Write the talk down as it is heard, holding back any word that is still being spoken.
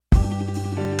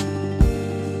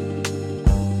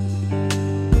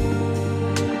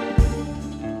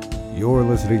You're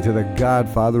listening to the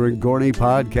Godfather and Gorney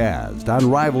podcast on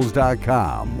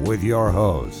Rivals.com with your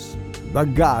hosts, the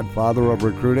Godfather of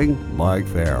Recruiting, Mike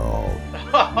Farrell.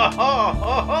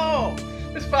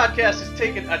 This podcast is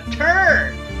taking a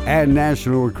turn. And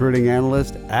National Recruiting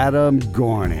Analyst, Adam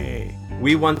Gorney.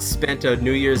 We once spent a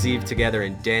New Year's Eve together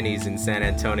in Denny's in San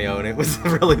Antonio, and it was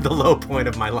really the low point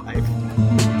of my life.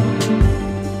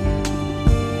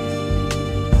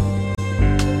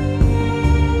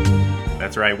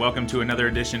 That's right. Welcome to another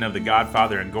edition of the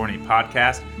Godfather and Gorney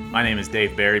podcast. My name is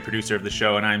Dave Barry, producer of the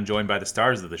show, and I'm joined by the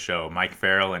stars of the show, Mike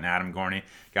Farrell and Adam Gorney.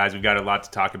 Guys, we've got a lot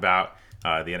to talk about.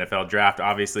 The NFL draft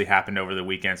obviously happened over the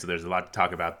weekend, so there's a lot to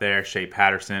talk about there. Shea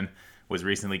Patterson was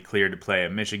recently cleared to play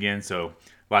at Michigan, so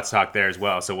lots to talk there as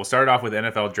well. So we'll start off with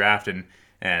NFL draft, and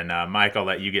Mike, I'll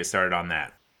let you get started on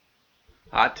that.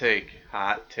 Hot take.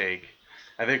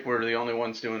 I think we're the only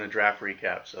ones doing a draft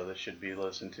recap, so this should be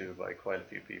listened to by quite a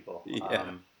few people.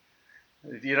 Yeah.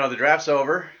 The draft's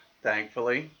over,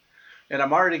 thankfully, and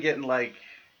I'm already getting I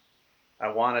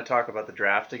want to talk about the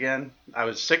draft again. I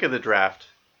was sick of the draft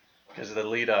because of the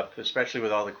lead up, especially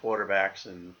with all the quarterbacks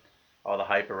and all the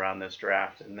hype around this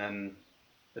draft. And then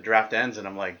the draft ends and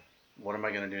I'm like, what am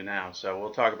I going to do now? So we'll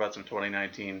talk about some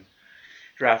 2019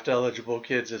 draft eligible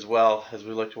kids as well as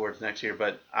we look towards next year.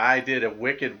 But I did a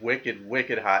wicked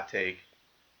hot take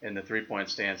in the 3-point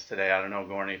stance today. I don't know,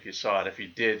 Gorney, if you saw it. If you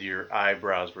did, your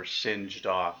eyebrows were singed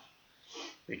off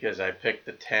because I picked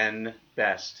the 10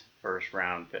 best first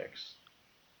round picks.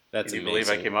 That's Can you amazing.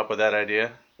 believe I came up with that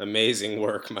idea? Amazing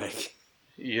work, Mike.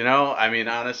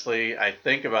 Honestly, I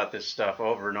think about this stuff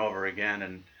over and over again,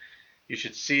 and you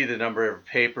should see the number of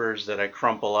papers that I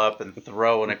crumple up and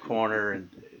throw in a corner and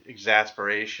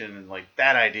exasperation and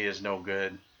that idea is no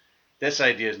good. This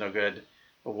idea is no good.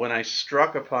 But when I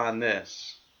struck upon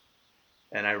this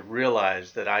and I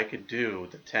realized that I could do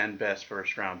the 10 best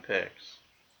first round picks,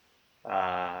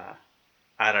 I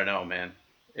don't know, man.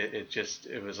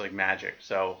 It was like magic.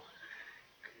 So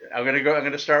I'm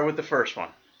gonna start with the first one.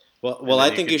 Well,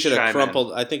 I think you should have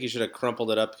crumpled. I think you should have crumpled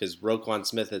it up because Roquan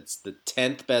Smith. It's the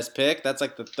 10th best pick. That's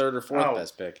like the third or fourth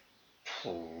best pick.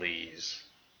 Please,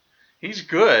 he's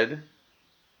good,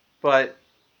 but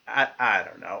I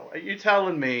don't know. Are you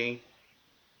telling me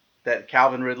that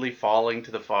Calvin Ridley falling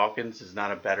to the Falcons is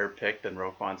not a better pick than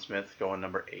Roquan Smith going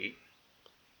number 8?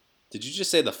 Did you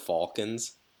just say the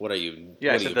Falcons? What are you?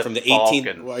 Yeah, what I are said you from the Falcons.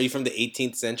 18th? Are you from the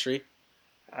 18th century?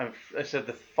 I said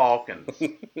the Falcons.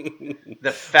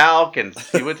 The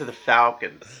Falcons. He went to the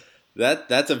Falcons.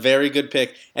 That's a very good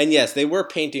pick. And yes, they were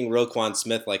painting Roquan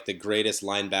Smith like the greatest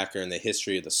linebacker in the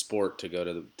history of the sport to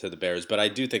go to the Bears. But I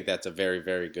do think that's a very,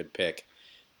 very good pick.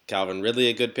 Calvin Ridley,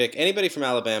 a good pick. Anybody from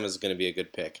Alabama is going to be a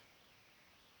good pick.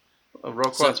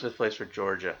 Roquan Smith plays for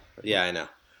Georgia. Yeah, I know.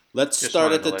 Let's Just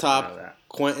start wanted at the to let top. you know that.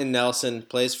 Quentin Nelson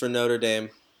plays for Notre Dame.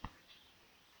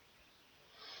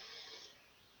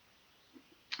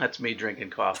 That's me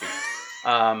drinking coffee.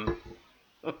 Yeah,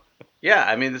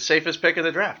 the safest pick of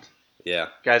the draft. Yeah.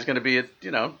 Guy's going to be a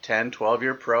 10,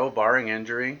 12-year pro, barring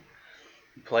injury.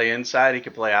 Play inside, he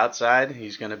can play outside.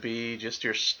 He's going to be just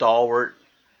your stalwart,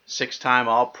 6-time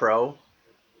All-Pro,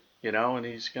 and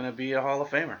he's going to be a Hall of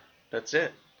Famer. That's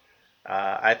it.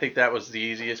 I think that was the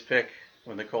easiest pick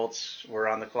when the Colts were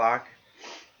on the clock.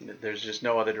 There's just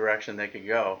no other direction they could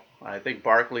go. I think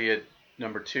Barkley at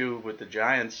number 2 with the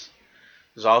Giants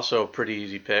is also a pretty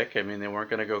easy pick. They weren't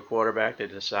going to go quarterback. They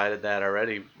decided that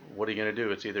already. What are you going to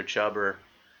do? It's either Chubb or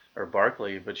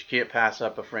Barkley, but you can't pass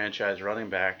up a franchise running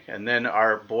back. And then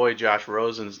our boy Josh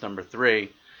Rosen's number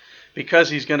 3, because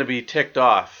he's going to be ticked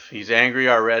off. He's angry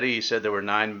already. He said there were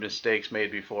 9 mistakes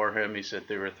made before him. He said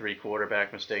there were 3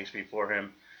 quarterback mistakes before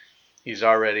him. He's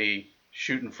already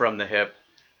shooting from the hip.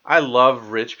 I love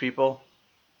rich people.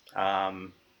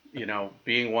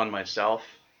 Being one myself.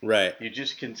 Right. You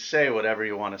just can say whatever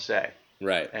you want to say.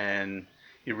 Right. And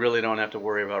you really don't have to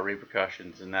worry about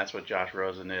repercussions, and that's what Josh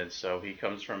Rosen is. So he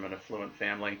comes from an affluent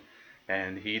family,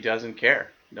 and he doesn't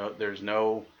care. There's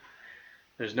no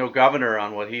governor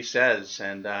on what he says,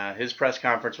 and his press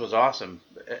conference was awesome.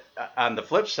 On the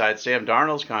flip side, Sam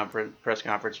Darnold's press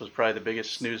conference was probably the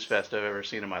biggest snooze fest I've ever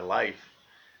seen in my life.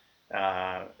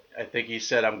 I think he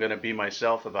said, I'm going to be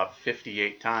myself about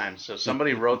 58 times. So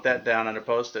somebody wrote that down on a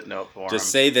Post-it note for him. Just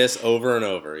say this over and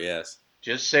over, yes.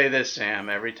 Just say this, Sam,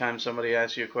 every time somebody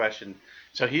asks you a question.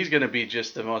 So he's going to be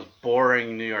just the most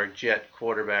boring New York Jet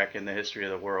quarterback in the history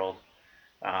of the world.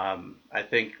 I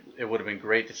think it would have been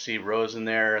great to see Rosen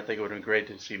there. I think it would have been great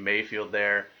to see Mayfield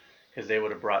there because they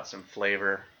would have brought some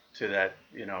flavor to that,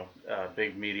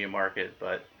 big media market.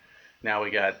 But now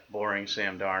we got boring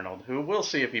Sam Darnold, who we'll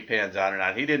see if he pans out or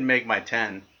not. He didn't make my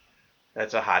 10,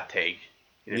 That's a hot take.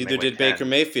 He didn't Neither make like did Baker 10.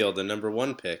 Mayfield, the number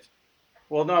 1 pick.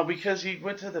 Well, no, because he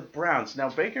went to the Browns. Now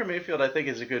Baker Mayfield, I think,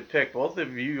 is a good pick. Both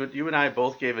of you and I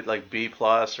both gave it like B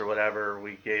plus or whatever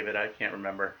we gave it. I can't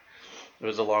remember. It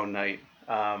was a long night.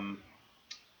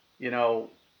 You know,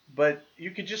 but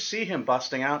you could just see him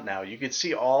busting out now. You could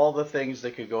see all the things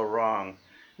that could go wrong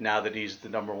now that he's the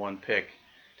number 1 pick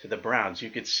to the Browns. You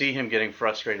could see him getting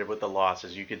frustrated with the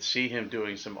losses. You could see him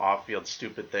doing some off-field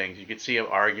stupid things. You could see him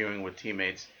arguing with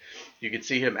teammates. You could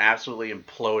see him absolutely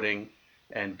imploding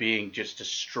and being just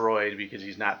destroyed because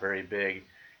he's not very big.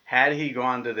 Had he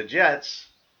gone to the Jets,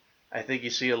 I think you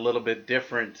see a little bit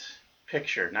different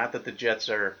picture. Not that the Jets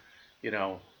are,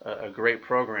 a great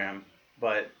program,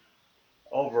 but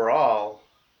overall,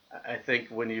 I think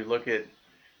when you look at,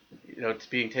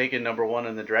 being taken number 1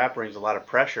 in the draft brings a lot of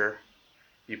pressure.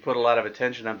 You put a lot of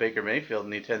attention on Baker Mayfield,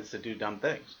 and he tends to do dumb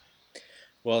things.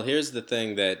 Well, here's the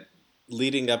thing that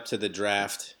leading up to the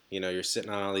draft, you're sitting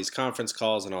on all these conference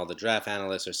calls and all the draft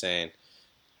analysts are saying,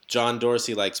 John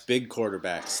Dorsey likes big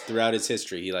quarterbacks throughout his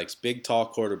history. He likes big,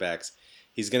 tall quarterbacks.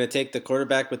 He's going to take the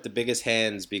quarterback with the biggest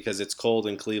hands because it's cold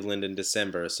in Cleveland in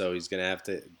December, so he's going to have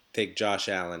to take Josh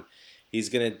Allen. He's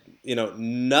going to,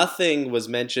 nothing was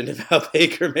mentioned about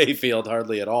Baker Mayfield,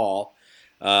 hardly at all.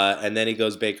 And then he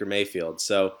goes Baker Mayfield.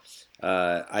 So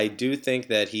I do think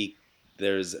that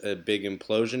there's a big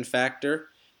implosion factor.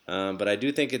 But I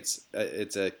do think it's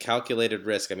a calculated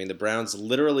risk. I mean, the Browns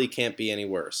literally can't be any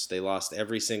worse. They lost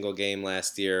every single game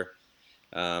last year.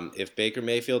 If Baker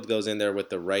Mayfield goes in there with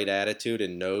the right attitude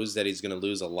and knows that he's going to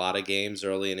lose a lot of games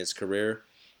early in his career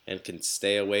and can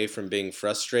stay away from being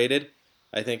frustrated,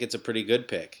 I think it's a pretty good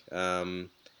pick.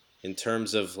 In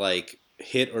terms of like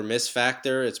hit or miss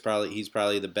factor, he's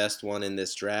probably the best one in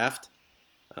this draft.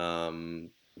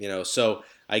 So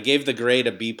I gave the grade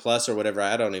a B plus or whatever.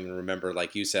 I don't even remember.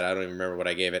 Like you said, I don't even remember what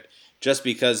I gave it. Just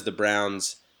because the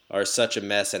Browns are such a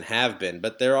mess and have been,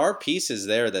 but there are pieces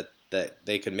there that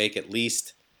they could make at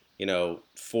least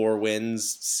 4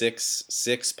 wins,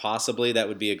 six possibly. That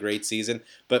would be a great season.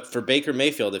 But for Baker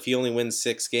Mayfield, if he only wins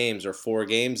 6 games or 4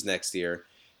 games next year,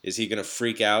 is he going to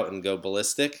freak out and go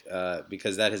ballistic?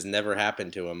 Because that has never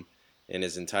happened to him in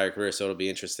his entire career. So it'll be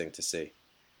interesting to see.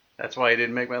 That's why he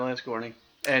didn't make my list, Gorney.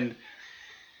 And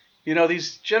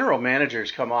these general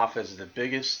managers come off as the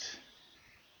biggest,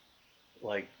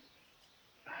 like,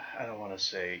 I don't want to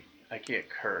say, I can't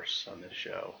curse on this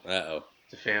show. Uh-oh.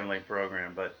 It's a family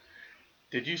program, but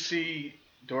did you see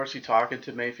Dorsey talking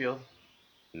to Mayfield?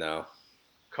 No.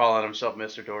 Calling himself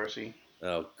Mr. Dorsey.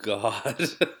 Oh, God.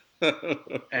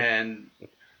 And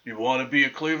you want to be a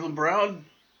Cleveland Brown?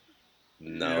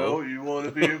 No. You want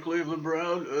to be a Cleveland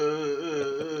Brown?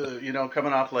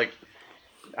 Coming off like,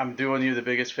 I'm doing you the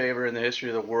biggest favor in the history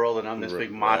of the world, and I'm this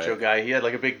big macho guy. He had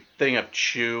like a big thing of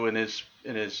chew in his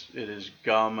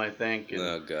gum, I think. And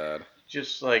oh God!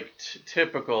 Just like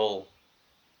typical,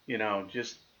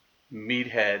 just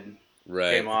meathead.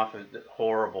 Right. Came off as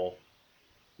horrible.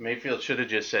 Mayfield should have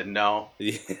just said no.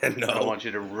 Yeah, no. I don't want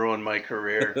you to ruin my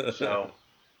career. So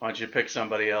why don't you pick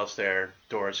somebody else there,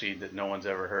 Dorsey, that no one's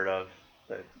ever heard of?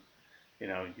 That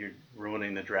you're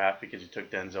ruining the draft because you took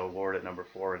Denzel Ward at number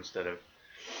 4 instead of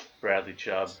Bradley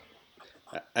Chubb.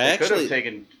 I could have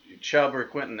taken Chubb or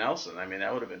Quentin Nelson. I mean,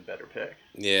 that would have been a better pick.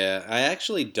 Yeah, I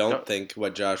actually don't think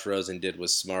what Josh Rosen did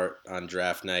was smart on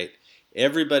draft night.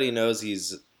 Everybody knows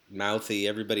he's mouthy.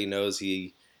 Everybody knows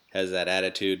he has that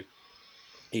attitude.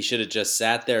 He should have just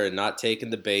sat there and not taken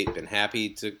the bait, been happy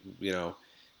to,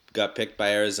 got picked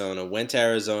by Arizona, went to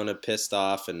Arizona pissed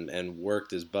off and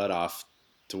worked his butt off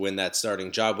to win that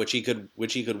starting job, which he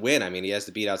could win. I mean, he has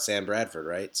to beat out Sam Bradford,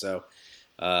 right? So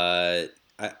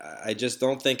I just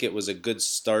don't think it was a good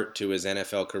start to his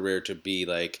NFL career to be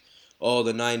like, oh,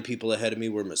 the 9 people ahead of me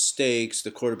were mistakes.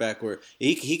 The quarterback were...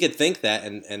 He could think that,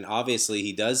 and obviously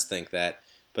he does think that.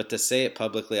 But to say it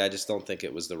publicly, I just don't think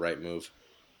it was the right move.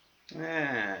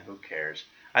 Who cares?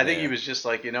 I think he was just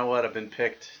like, you know what? I've been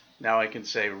picked. Now I can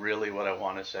say really what I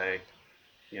want to say.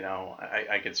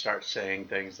 I can start saying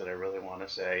things that I really want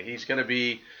to say. He's going to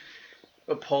be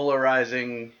a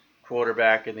polarizing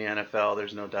quarterback in the NFL.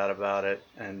 There's no doubt about it.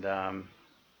 And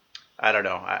I don't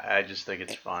know. I just think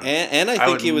it's fun. And I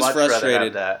think he was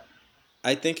frustrated. That.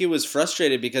 I think he was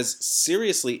frustrated because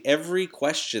seriously, every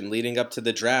question leading up to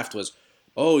the draft was,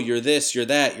 oh, you're this, you're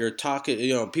that, you're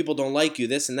talking, people don't like you,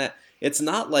 this and that. It's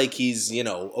not like he's,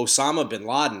 Osama bin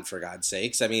Laden, for God's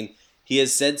sakes. I mean, he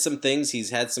has said some things. He's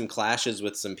had some clashes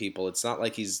with some people. It's not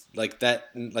like he's like that.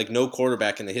 Like no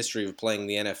quarterback in the history of playing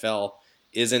the NFL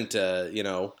isn't,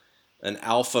 an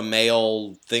alpha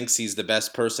male, thinks he's the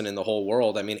best person in the whole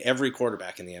world. I mean, every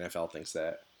quarterback in the NFL thinks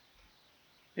that.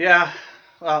 Yeah.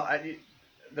 Well,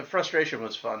 the frustration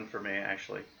was fun for me,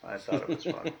 actually. I thought it was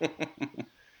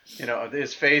fun.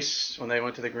 His face when they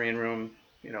went to the green room,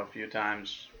 a few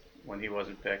times when he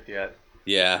wasn't picked yet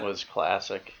Yeah, was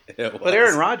classic. it But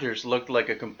Aaron was. Rodgers looked like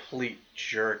a complete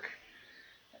jerk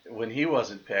when he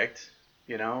wasn't picked.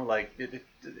 Like it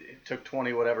took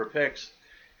 20 whatever picks.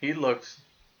 He looked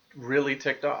really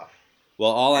ticked off,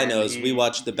 Well, all I know and is we he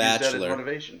watched The used that as Bachelor.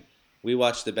 motivation. We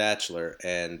watched The Bachelor,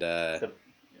 and The,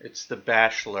 it's the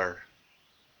Bachelor.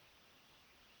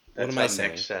 what That's am I how Nick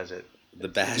saying? says it. The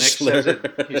Nick says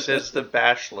Bachelor. it. He says the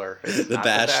Bachelor. It's The not the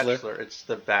Bachelor. Bachelor. It's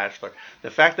the Bachelor.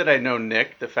 The fact that I know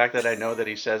Nick, the fact that I know that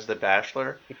he says the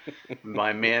Bachelor,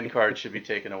 my man card should be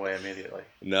taken away immediately.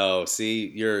 No, see,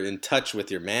 you're in touch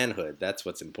with your manhood. That's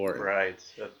what's important. Right.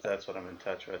 That's what I'm in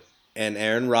touch with. And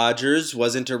Aaron Rodgers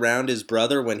wasn't around his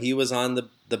brother when he was on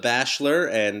the Bachelor,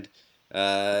 and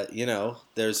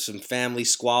there's some family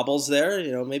squabbles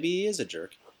there. Maybe he is a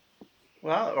jerk.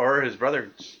 Well, or his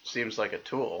brother seems like a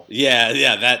tool.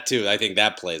 Yeah, that too. I think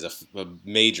that plays a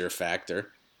major factor.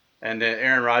 And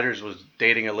Aaron Rodgers was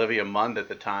dating Olivia Munn at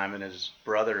the time, and his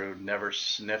brother, who never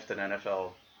sniffed an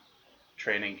NFL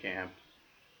training camp,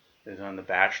 is on The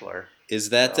Bachelor. Is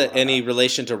that So, any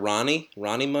relation to Ronnie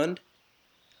Mund?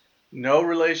 no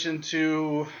relation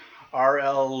to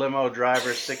RL limo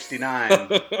driver 69.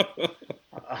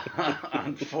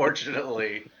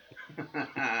 Unfortunately.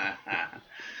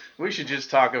 We should just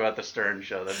talk about the Stern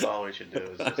Show. That's all we should do.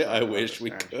 Is just I talk about wish the we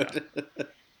Stern could. Show.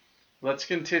 Let's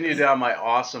continue down my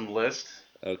awesome list.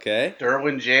 Okay.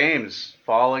 Derwin James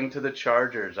falling to the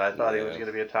Chargers. I thought he was Yeah. going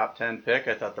to be a top 10 pick.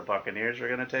 I thought the Buccaneers were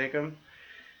going to take him.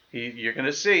 You're going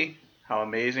to see how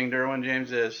amazing Derwin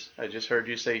James is. I just heard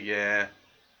you say, yeah.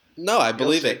 No, I You'll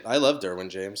believe see. it. I love Derwin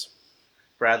James.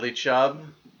 Bradley Chubb,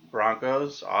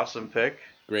 Broncos, awesome pick.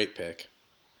 Great pick.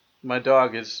 My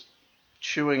dog is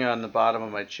chewing on the bottom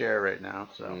of my chair right now,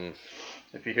 so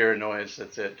if you hear a noise,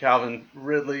 that's it. Calvin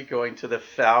Ridley going to the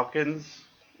Falcons.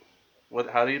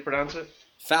 How do you pronounce it?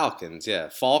 Falcons, yeah.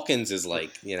 Falcons is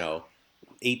like,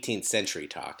 18th century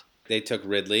talk. They took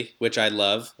Ridley, which I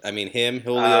love. I mean, him,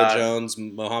 Julio Jones,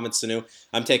 Mohamed Sanu.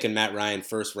 I'm taking Matt Ryan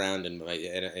first round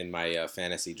in my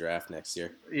fantasy draft next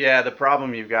year. Yeah, the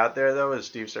problem you've got there, though, is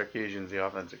Steve Sarkisian's the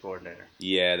offensive coordinator.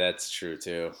 Yeah, that's true,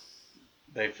 too.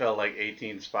 They fell like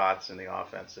 18 spots in the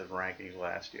offensive rankings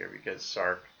last year because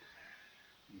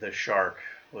the Shark,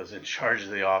 was in charge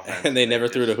of the offense. And they never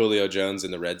threw to Julio Jones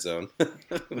in the red zone.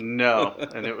 No,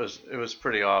 and it was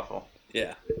pretty awful.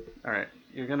 Yeah. All right,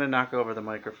 you're gonna knock over the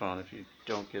microphone if you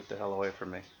don't get the hell away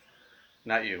from me.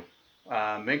 Not you.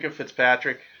 Minka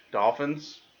Fitzpatrick,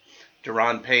 Dolphins.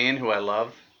 Deron Payne, who I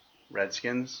love,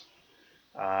 Redskins.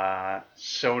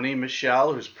 Sony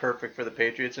Michel, who's perfect for the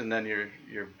Patriots, and then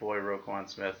your boy Roquan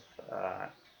Smith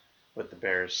with the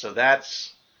Bears. So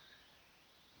that's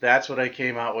what I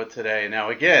came out with today. Now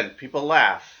again, people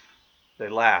laugh. They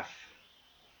laugh.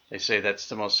 They say that's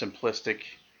the most simplistic,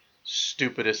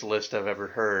 stupidest list I've ever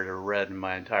heard or read in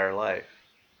my entire life.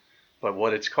 But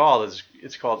what it's called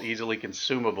easily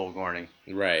consumable, Gorney.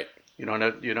 Right. You don't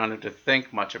have to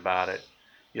think much about it.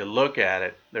 You look at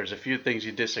it. There's a few things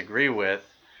you disagree with,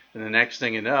 and the next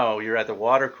thing you know, you're at the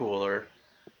water cooler,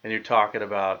 and you're talking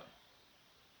about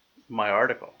my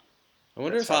article. I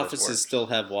wonder if offices still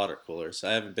have water coolers.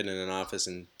 I haven't been in an office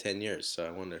in 10 years, so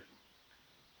I wonder.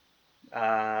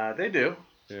 They do.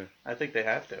 Yeah. I think they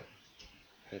have to.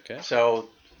 Okay. So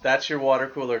that's your water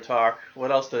cooler talk. What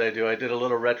else did I do? I did a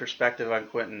little retrospective on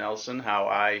Quentin Nelson, how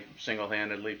I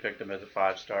single-handedly picked him as a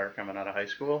 5-star coming out of high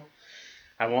school.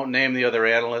 I won't name the other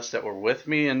analysts that were with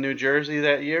me in New Jersey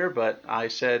that year, but I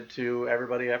said to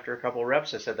everybody after a couple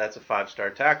reps, I said, that's a 5-star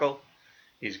tackle.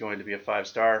 He's going to be a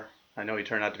 5-star. I know he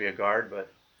turned out to be a guard,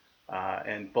 but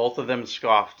and both of them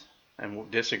scoffed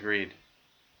and disagreed.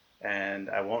 And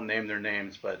I won't name their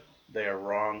names, but they are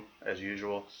wrong as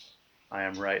usual. I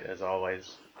am right as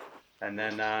always. And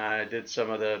then I did some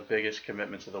of the biggest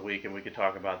commitments of the week, and we could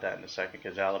talk about that in a second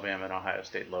because Alabama and Ohio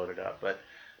State loaded up. But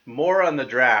more on the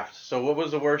draft. So what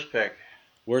was the worst pick?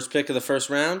 Worst pick of the first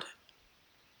round?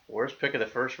 Worst pick of the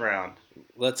first round.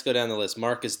 Let's go down the list.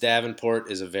 Marcus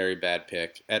Davenport is a very bad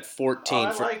pick. At 14.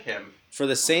 I like him. For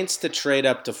the Saints to trade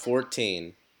up to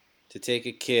 14 to take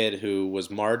a kid who was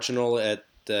marginal at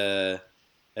the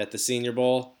Senior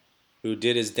Bowl, who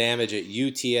did his damage at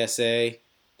UTSA,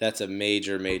 that's a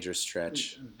major, major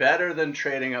stretch. Better than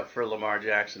trading up for Lamar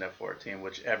Jackson at 14,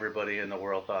 which everybody in the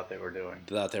world thought they were doing.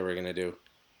 Thought they were going to do.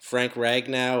 Frank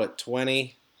Ragnow at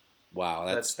 20. Wow,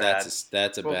 that's bad.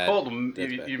 That's a bad. Colton,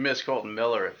 you missed Colton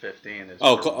Miller at 15.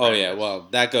 Oh yeah. Well,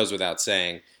 that goes without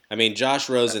saying. I mean, Josh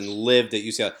Rosen lived at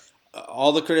UCLA.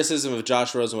 all the criticism of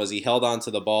Josh Rosen was he held on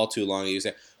to the ball too long. You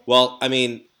say, well, I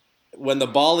mean, when the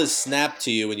ball is snapped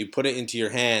to you and you put it into your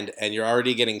hand and you're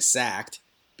already getting sacked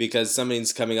because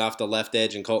somebody's coming off the left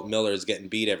edge and Colton Miller is getting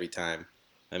beat every time.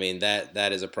 I mean,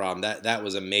 that is a problem. That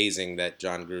was amazing that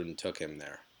John Gruden took him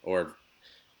there, or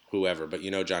whoever. But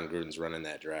John Gruden's running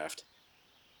that draft.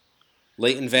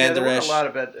 Leighton Yeah, Van there Der weren't a Esch. lot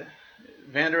of it.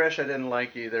 Van Der Esch I didn't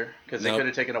like either because they Nope. could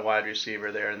have taken a wide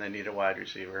receiver there, and they need a wide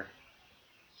receiver.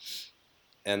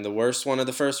 And the worst one of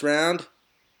the first round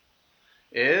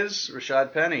Is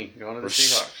Rashad Penny going to the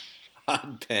Seahawks?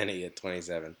 Rashad Penny at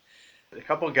 27. A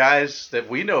couple guys that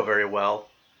we know very well,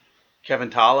 Kevin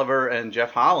Tolliver and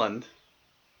Jeff Holland,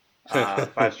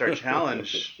 5-star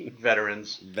challenge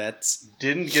veterans, Vets.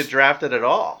 didn't get drafted at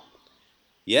all.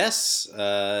 Yes.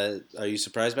 Are you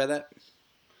surprised by that?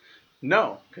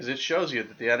 No, because it shows you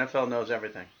that the NFL knows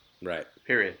everything. Right.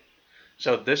 Period.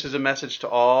 So this is a message to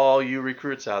all you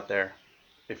recruits out there.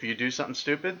 If you do something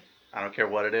stupid, I don't care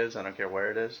what it is. I don't care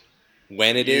where it is.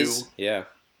 When it is? Yeah.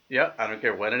 Yeah, I don't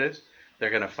care when it is. They're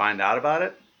going to find out about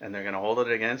it, and they're going to hold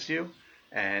it against you,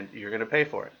 and you're going to pay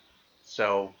for it.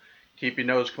 So keep your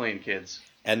nose clean, kids.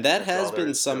 And that That's has all there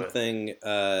been is to it. something,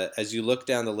 as you look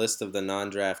down the list of the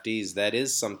non-draftees, that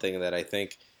is something that I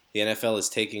think the NFL is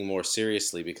taking more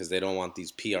seriously because they don't want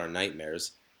these PR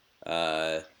nightmares.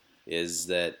 Is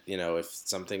that, if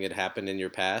something had happened in your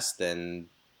past, then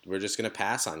we're just going to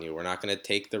pass on you. We're not going to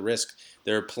take the risk.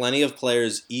 There are plenty of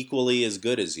players equally as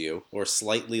good as you or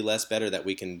slightly less better that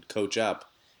we can coach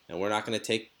up, and we're not going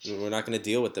to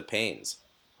deal with the pains.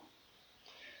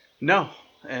 No,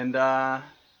 and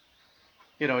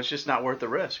it's just not worth the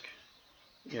risk.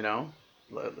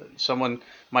 Someone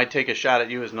might take a shot at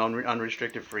you as an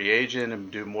unrestricted free agent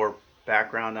and do more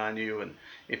background on you, and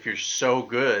if you're so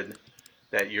good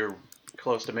that you're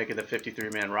close to making the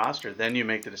 53-man roster, then you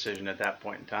make the decision at that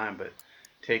point in time. But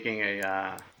taking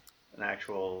an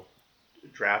actual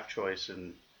draft choice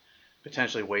and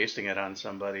potentially wasting it on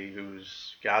somebody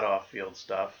who's got off-field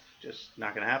stuff, just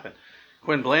not going to happen.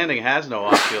 Quinn Blanding has no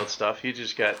off-field stuff. He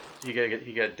got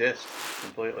dissed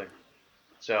completely.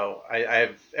 So I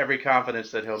have every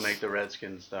confidence that he'll make the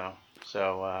Redskins, though.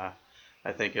 So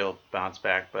I think he'll bounce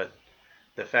back. But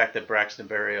the fact that Braxton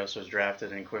Berrios was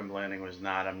drafted and Quinn Blanding was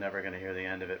not, I'm never going to hear the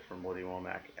end of it from Woody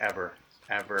Womack. Ever,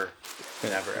 ever,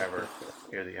 never, ever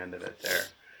hear the end of it there.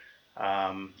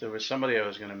 There was somebody I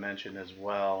was going to mention as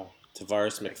well.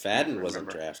 Tavares McFadden wasn't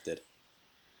drafted.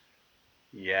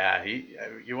 Yeah,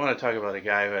 you want to talk about a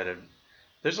guy who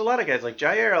there's a lot of guys like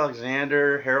Jair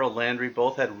Alexander, Harold Landry,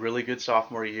 both had really good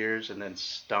sophomore years and then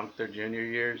stunk their junior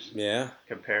years. Yeah.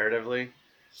 Comparatively.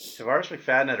 Tavares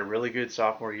McFadden had a really good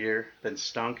sophomore year, then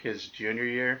stunk his junior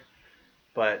year,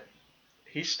 but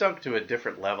he stunk to a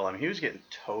different level. I mean, he was getting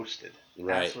toasted.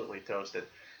 Right. Absolutely toasted.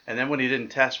 And then when he didn't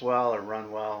test well or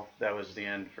run well, that was the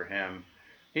end for him.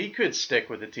 He could stick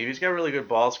with the team. He's got really good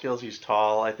ball skills. He's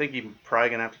tall. I think he's probably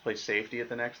going to have to play safety at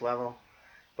the next level.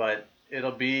 But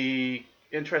it'll be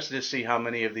interesting to see how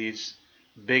many of these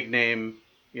big name,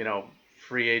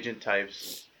 free agent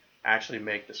types actually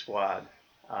make the squad,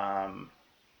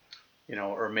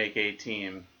 or make a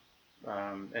team.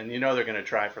 And they're going to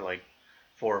try for like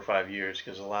 4 or 5 years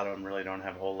because a lot of them really don't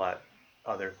have a whole lot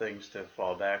other things to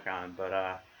fall back on.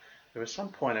 But there was some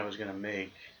point I was going to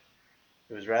make.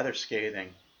 It was rather scathing.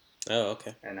 Oh,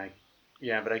 okay. And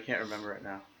but I can't remember it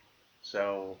now.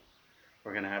 So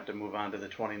we're going to have to move on to the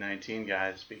 2019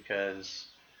 guys because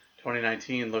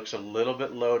 2019 looks a little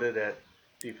bit loaded at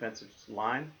defensive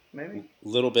line, maybe? A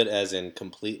little bit as in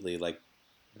completely, like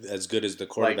as good as the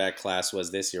quarterback class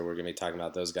was this year. We're going to be talking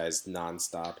about those guys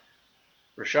nonstop.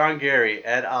 Rashawn Gary,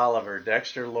 Ed Oliver,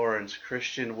 Dexter Lawrence,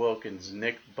 Christian Wilkins,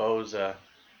 Nick Bosa,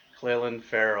 Clelin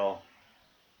Farrell.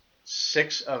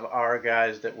 6 of our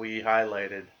guys that we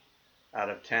highlighted out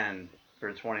of 10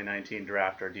 for the 2019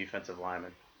 draft are defensive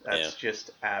linemen. That's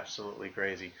just absolutely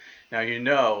crazy.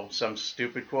 Now, some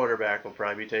stupid quarterback will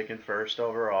probably be taken first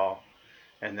overall,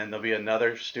 and then there'll be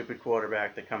another stupid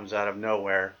quarterback that comes out of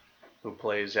nowhere who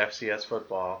plays FCS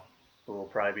football who will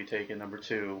probably be taken number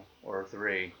 2 or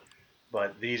 3.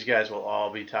 But these guys will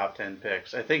all be top 10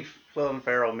 picks. I think Clelin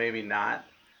Farrell maybe not,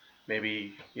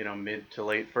 maybe mid to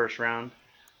late first round.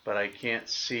 But I can't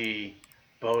see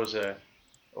Bosa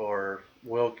or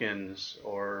Wilkins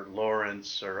or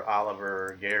Lawrence or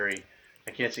Oliver or Gary.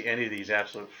 I can't see any of these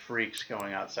absolute freaks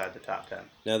going outside the top 10.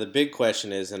 Now the big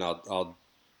question is, and I'll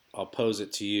pose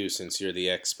it to you since you're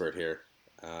the expert here,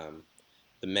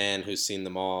 the man who's seen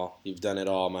them all. You've done it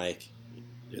all, Mike.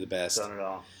 You're the best. Done it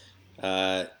all.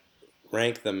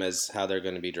 Rank them as how they're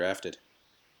going to be drafted.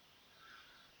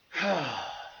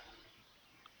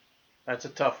 That's a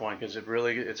tough one because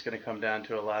it's going to come down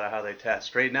to a lot of how they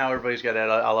test. Right now, everybody's got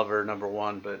Oliver number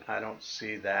one, but I don't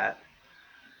see that.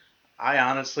 I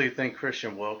honestly think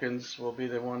Christian Wilkins will be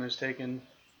the one who's taken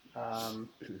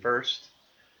first.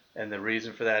 And the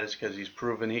reason for that is because he's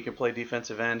proven he can play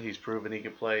defensive end. He's proven he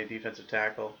can play defensive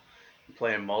tackle. He can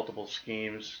play in multiple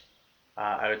schemes.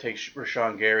 I would take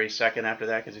Rashawn Gary second after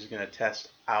that because he's going to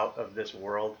test out of this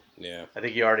world. Yeah. I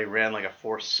think he already ran like a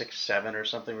 4.67 or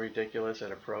something ridiculous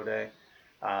at a pro day.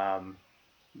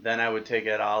 Then I would take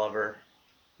Ed Oliver.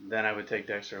 Then I would take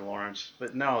Dexter Lawrence.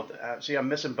 But no, see, I'm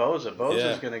missing Boza.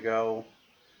 Boza's going to go.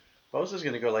 Boza's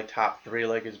going to go like top three,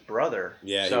 like his brother.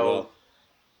 Yeah, so he will.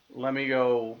 let me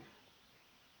go.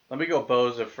 Let me go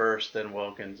Boza first, then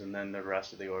Wilkins, and then the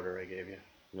rest of the order I gave you.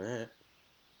 All right.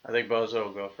 I think Boza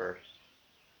will go first.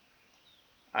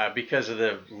 Because of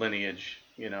the lineage,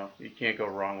 you can't go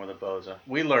wrong with a Boza.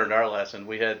 We learned our lesson.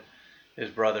 We had his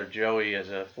brother Joey as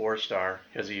a 4-star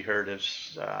because he hurt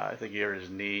his, I think he hurt his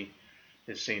knee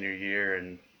his senior year,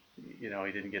 and he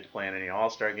didn't get to play in any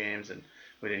All-Star games, and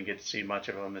we didn't get to see much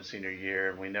of him his senior year,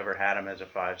 and we never had him as a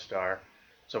 5-star,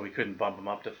 so we couldn't bump him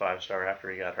up to 5-star after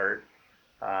he got hurt.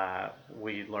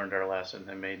 We learned our lesson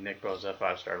and made Nick Boza a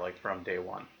 5-star like from day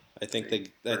one. I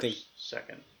think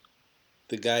second.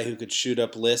 The guy who could shoot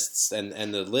up lists,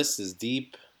 and the list is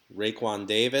deep. Raekwon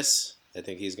Davis, I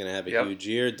think he's going to have a huge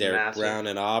year. Derek Brown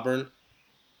at Auburn.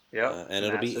 Yep. And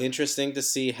it'll be interesting to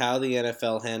see how the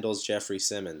NFL handles Jeffrey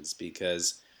Simmons,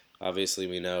 because obviously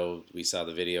we saw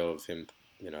the video of him,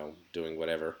 doing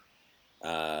whatever,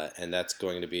 and that's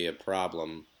going to be a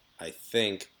problem, I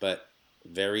think. But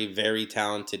very, very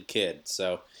talented kid.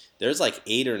 So there's like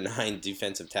 8 or 9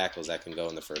 defensive tackles that can go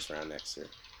in the first round next year.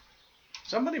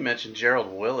 Somebody mentioned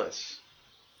Gerald Willis,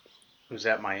 who's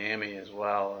at Miami as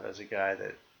well, as a guy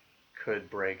that could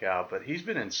break out, but he's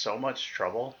been in so much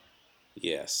trouble.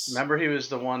 Yes. Remember, he was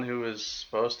the one who was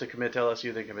supposed to commit to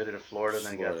LSU, then committed to Florida,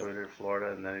 then he got booted to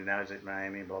Florida, and then now he's at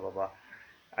Miami, blah, blah, blah.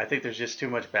 I think there's just too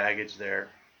much baggage there.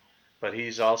 But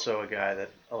he's also a guy that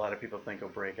a lot of people think will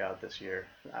break out this year.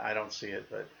 I don't see it,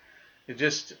 but it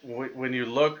just, when you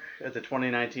look at the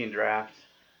 2019 draft,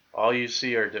 all you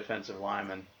see are defensive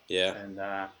linemen. Yeah. And,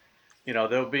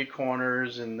 there'll be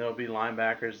corners and there'll be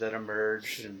linebackers that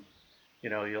emerge, and,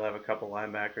 you'll have a couple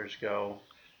linebackers go.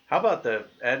 How about the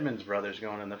Edmonds brothers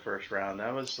going in the first round?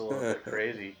 That was a little bit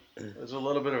crazy. It was a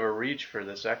little bit of a reach for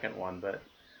the second one, but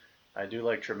I do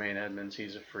like Tremaine Edmonds.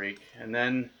 He's a freak. And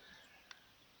then,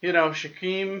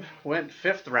 Shaquem went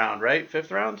 5th round, right?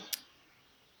 5th round?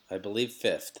 I believe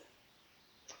 5th.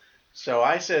 So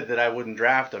I said that I wouldn't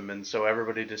draft him, and so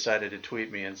everybody decided to tweet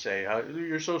me and say,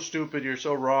 you're so stupid, you're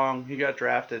so wrong, he got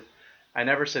drafted. I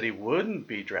never said he wouldn't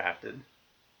be drafted.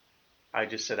 I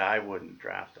just said I wouldn't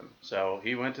draft him. So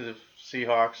he went to the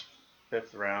Seahawks,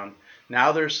 5th round.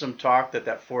 Now there's some talk that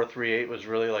 4.38 was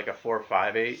really like a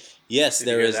 4.58. Yes, Did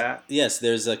you hear that? Yes,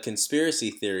 there's a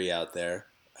conspiracy theory out there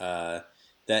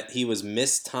that he was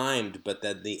mistimed, but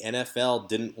that the NFL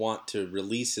didn't want to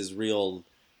release his real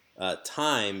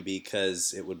time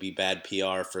because it would be bad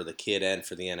PR for the kid and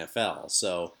for the NFL.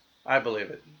 So I believe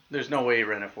it. There's no way he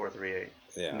ran a 4.38.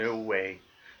 Yeah. No way.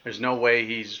 There's no way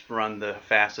he's run the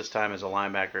fastest time as a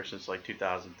linebacker since like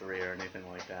 2003 or anything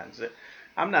like that.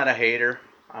 I'm not a hater.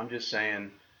 I'm just saying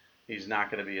he's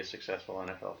not going to be a successful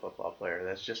NFL football player.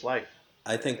 That's just life.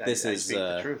 I think this is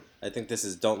the truth. I think this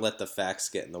is don't let the facts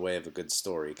get in the way of a good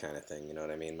story kind of thing. You know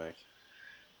what I mean, Mike?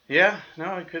 Yeah,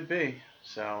 no, it could be.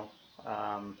 So,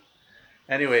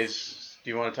 anyways,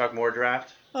 do you want to talk more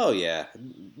draft? Oh yeah,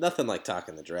 nothing like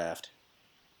talking the draft.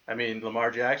 I mean, Lamar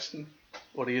Jackson.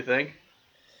 What do you think?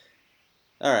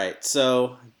 All right,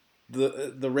 so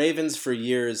the Ravens for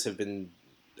years have been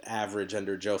average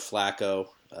under Joe Flacco.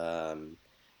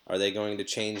 Are they going to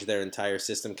change their entire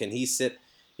system? Can he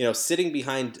sitting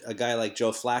behind a guy like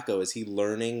Joe Flacco, is he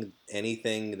learning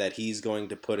anything that he's going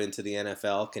to put into the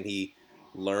NFL? Can he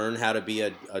learn how to be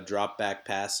a drop back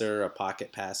passer, a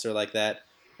pocket passer like that?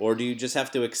 Or do you just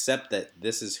have to accept that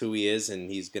this is who he is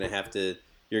and you're going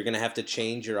to have to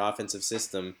change your offensive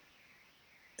system,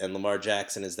 and Lamar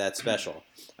Jackson is that special?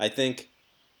 I think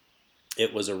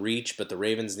it was a reach, but the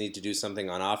Ravens need to do something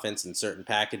on offense. In certain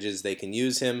packages they can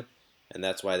use him, and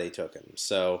that's why they took him.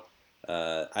 So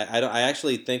I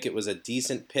actually think it was a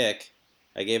decent pick.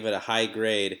 I gave it a high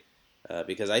grade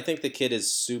because I think the kid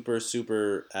is super,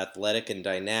 super athletic and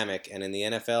dynamic, and in the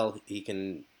NFL he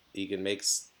can make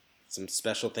some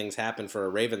special things happen for a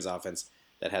Ravens offense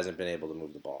that hasn't been able to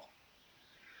move the ball.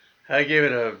 I gave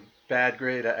it a bad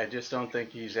grade. I just don't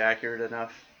think he's accurate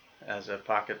enough as a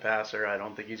pocket passer. I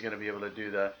don't think he's going to be able to do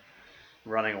the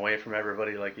running away from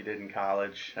everybody like he did in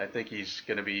college. I think he's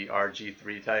going to be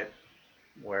RG3 type,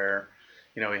 where,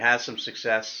 he has some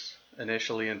success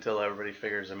initially until everybody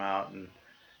figures him out, and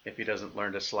if he doesn't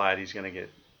learn to slide, he's going to get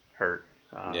hurt.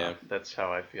 Yeah. That's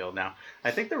how I feel. Now,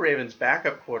 I think the Ravens'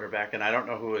 backup quarterback, and I don't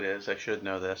know who it is, I should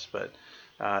know this, but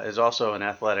is also an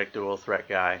athletic dual threat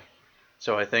guy.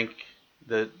 So I think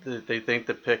they think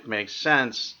the pick makes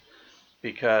sense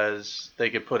because they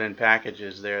could put in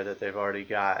packages there that they've already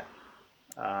got.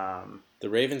 The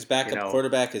Ravens' backup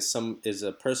quarterback is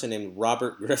a person named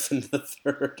Robert Griffin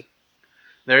III.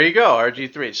 There you go,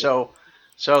 RG3.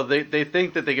 So they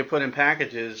think that they could put in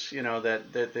packages,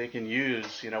 that they can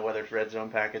use, whether it's red zone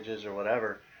packages or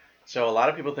whatever. So a lot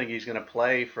of people think he's going to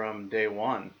play from day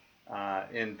one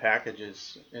in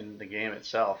packages in the game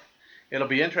itself. It'll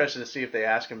be interesting to see if they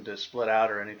ask him to split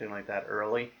out or anything like that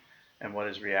early, and what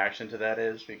his reaction to that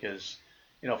is, because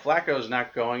Flacco's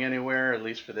not going anywhere, at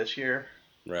least for this year.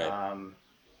 Right.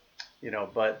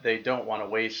 But they don't want to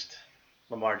waste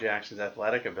Lamar Jackson's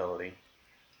athletic ability.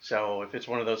 So if it's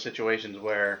one of those situations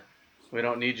where we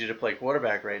don't need you to play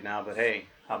quarterback right now, but hey,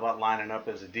 how about lining up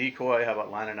as a decoy? How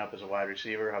about lining up as a wide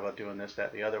receiver? How about doing this,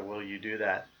 that, the other? Will you do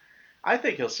that? I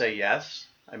think he'll say yes.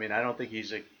 I mean, I don't think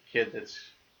he's a kid that's...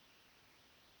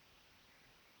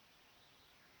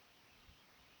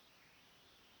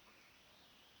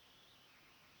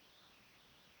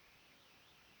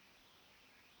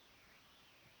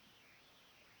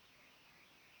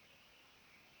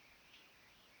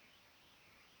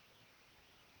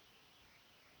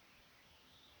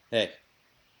 Hey.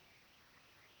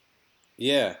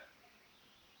 Yeah.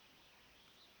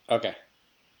 Okay.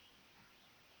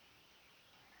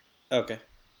 Okay.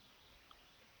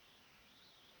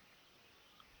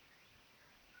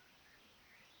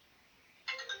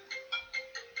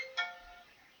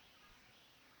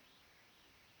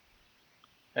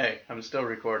 Hey, I'm still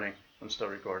recording. All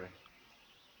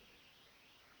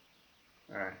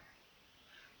right.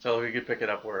 So we could pick it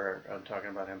up where I'm talking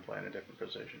about him playing a different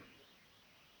position.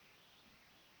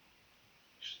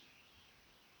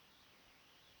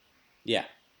 Yeah.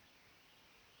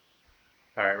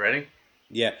 All right, ready?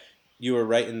 Yeah. You were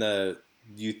right in the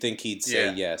you think he'd say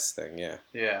Yeah. yes thing, yeah.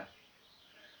 Yeah.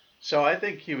 So I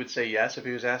think he would say yes if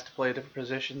he was asked to play a different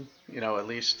position, at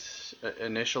least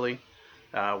initially,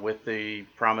 with the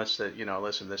promise that,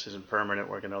 listen, this isn't permanent.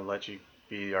 We're going to let you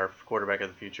be our quarterback of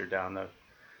the future down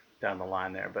the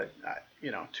line there. But,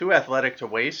 too athletic to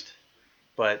waste,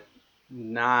 but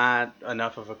not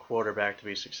enough of a quarterback to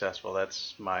be successful.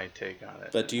 That's my take on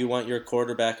it. But do you want your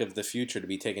quarterback of the future to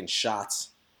be taking shots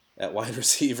at wide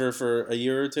receiver for a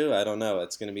year or two? I don't know.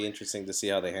 It's going to be interesting to see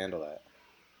how they handle that.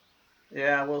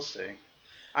 Yeah, we'll see.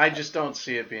 I just don't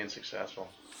see it being successful.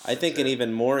 I think an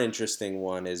even more interesting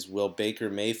one is, will Baker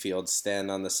Mayfield stand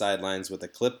on the sidelines with a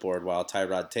clipboard while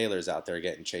Tyrod Taylor's out there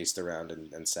getting chased around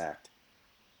and sacked?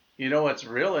 What's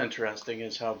real interesting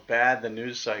is how bad the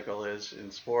news cycle is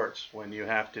in sports when you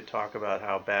have to talk about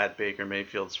how bad Baker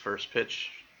Mayfield's first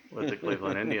pitch with the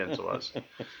Cleveland Indians was.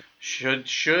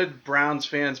 Should Browns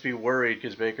fans be worried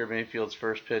because Baker Mayfield's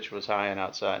first pitch was high and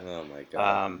outside? Oh, my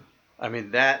God. I mean,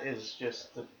 that is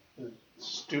just the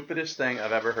stupidest thing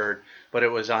I've ever heard, but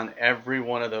it was on every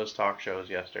one of those talk shows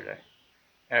yesterday.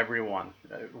 Every one,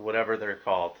 whatever they're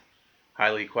called.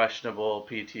 Highly questionable,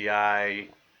 PTI,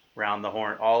 round the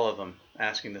horn, all of them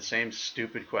asking the same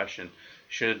stupid question.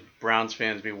 Should Browns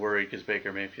fans be worried because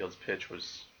Baker Mayfield's pitch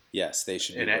was yes, they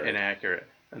should be worried. Inaccurate?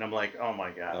 And I'm like, oh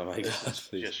my God. Oh my God,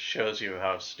 please. Just shows you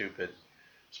how stupid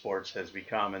sports has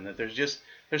become, and that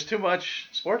there's too much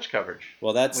sports coverage.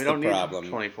 Well, that's we the don't problem. Need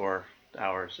 24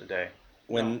 hours a day.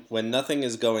 When nothing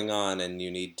is going on and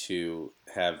you need to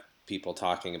have people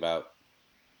talking about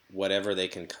whatever they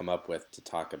can come up with to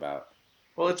talk about.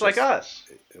 Well, it's like us.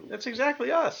 That's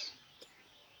exactly us.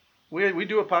 We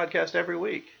do a podcast every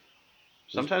week.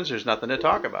 Sometimes there's nothing to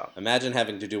talk about. Imagine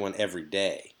having to do one every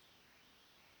day.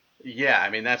 Yeah, I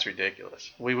mean, that's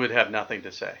ridiculous. We would have nothing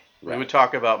to say. Right. We would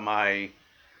talk about my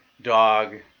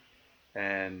dog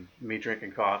and me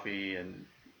drinking coffee and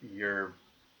your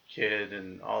kid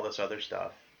and all this other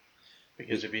stuff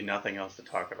because there'd be nothing else to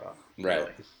talk about. Right.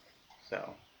 Really.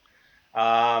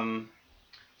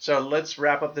 So let's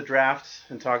wrap up the draft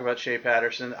and talk about Shea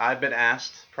Patterson. I've been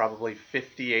asked probably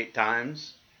 58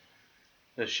 times,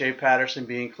 does Shea Patterson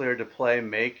being cleared to play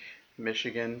make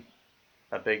Michigan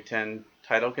a Big Ten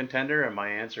title contender? And my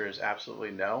answer is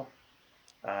absolutely no.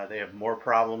 They have more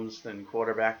problems than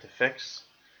quarterback to fix.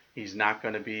 He's not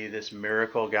going to be this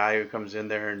miracle guy who comes in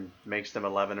there and makes them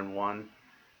 11-1.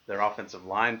 Their offensive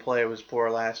line play was poor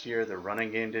last year. Their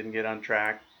running game didn't get on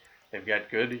track. They've got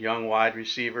good young wide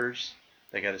receivers.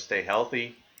 They got to stay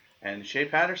healthy. And Shea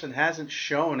Patterson hasn't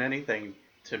shown anything,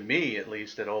 to me at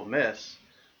least, at Ole Miss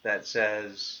that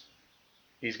says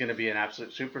he's going to be an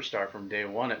absolute superstar from day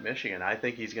one at Michigan. I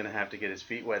think he's going to have to get his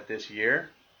feet wet this year.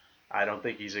 I don't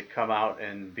think he's a come out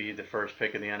and be the first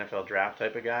pick in the NFL draft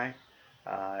type of guy.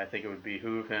 I think it would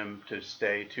behoove him to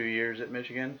stay 2 years at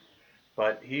Michigan.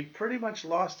 But he pretty much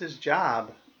lost his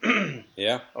job.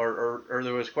 Yeah. Or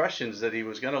there was questions that he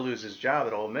was going to lose his job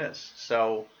at Ole Miss.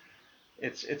 So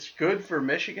it's good for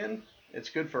Michigan. It's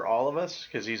good for all of us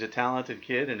because he's a talented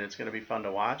kid and it's going to be fun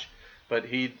to watch. But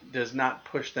he does not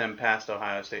push them past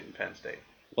Ohio State and Penn State.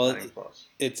 Well, Not even close.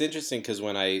 it's interesting because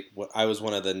when I was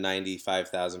one of the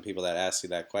 95,000 people that asked you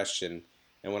that question,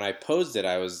 and when I posed it,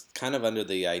 I was kind of under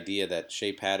the idea that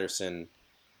Shea Patterson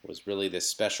was really this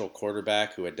special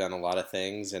quarterback who had done a lot of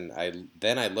things, and I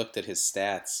looked at his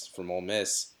stats from Ole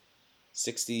Miss,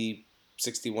 61%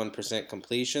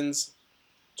 completions,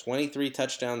 23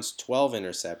 touchdowns, 12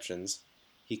 interceptions.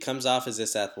 He comes off as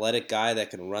this athletic guy that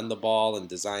can run the ball and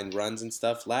design runs and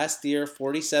stuff. Last year,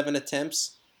 47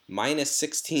 attempts, minus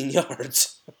 16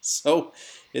 yards. So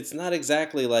it's not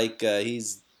exactly like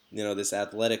he's this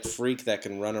athletic freak that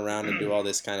can run around and do all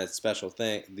this kind of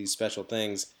these special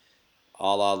things,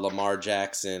 a la Lamar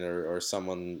Jackson or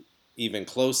someone even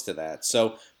close to that.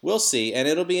 So we'll see, and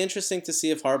it'll be interesting to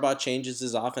see if Harbaugh changes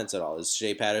his offense at all. Is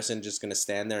Shea Patterson just going to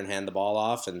stand there and hand the ball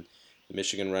off, and the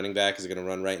Michigan running back is going to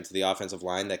run right into the offensive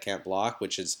line that can't block,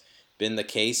 which has been the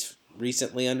case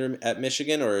recently at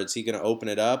Michigan, or is he going to open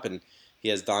it up and he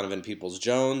has Donovan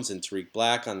Peoples-Jones and Tariq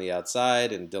Black on the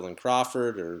outside and Dylan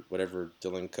Crawford or whatever,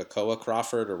 Dylan Kakoa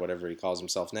Crawford or whatever he calls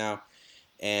himself now,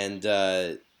 and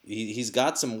he's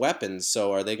got some weapons,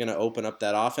 so are they going to open up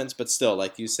that offense? But still,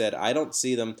 like you said, I don't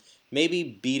see them. Maybe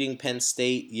beating Penn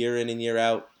State year in and year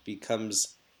out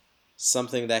becomes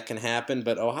something that can happen,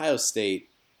 but Ohio State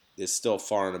is still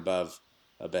far and above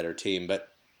a better team. But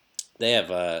they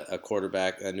have a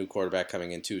new quarterback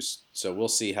coming in too, so we'll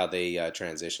see how they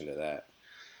transition to that.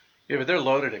 Yeah, but they're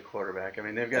loaded at quarterback. I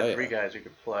mean, they've got three guys who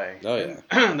could play. Oh, yeah.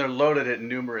 And they're loaded at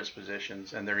numerous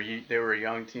positions, and they were a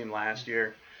young team last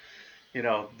year.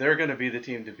 They're going to be the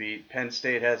team to beat. Penn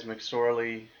State has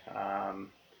McSorley.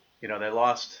 They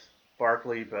lost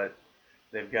Barkley, but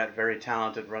they've got very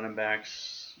talented running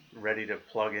backs ready to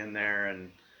plug in there. And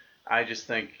I just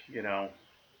think,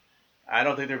 I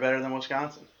don't think they're better than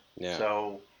Wisconsin. Yeah.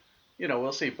 So,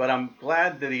 we'll see. But I'm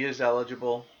glad that he is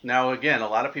eligible. Now, again, a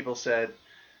lot of people said,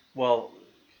 well,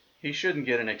 he shouldn't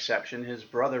get an exception. His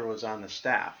brother was on the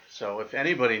staff. So if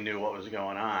anybody knew what was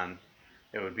going on,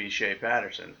 it would be Shea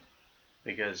Patterson,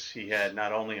 because he had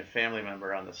not only a family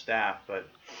member on the staff, but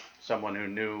someone who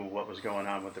knew what was going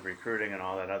on with the recruiting and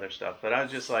all that other stuff. But I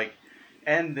was just like,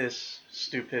 end this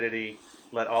stupidity.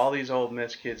 Let all these Ole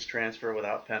Miss kids transfer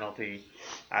without penalty.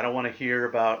 I don't want to hear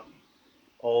about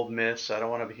Ole Miss. I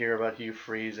don't want to hear about Hugh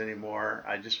Freeze anymore.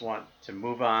 I just want to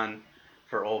move on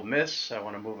for Ole Miss. I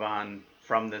want to move on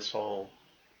from this whole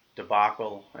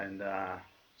debacle. And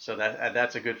so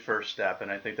that's a good first step. And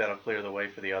I think that'll clear the way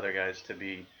for the other guys to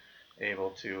be able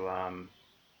to,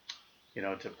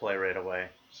 to play right away.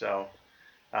 So,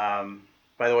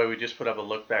 by the way, we just put up a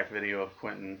look back video of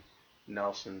Quentin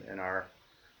Nelson in our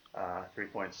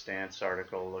 3-point stance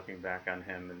article, looking back on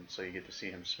him, and so you get to see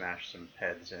him smash some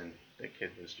heads in. The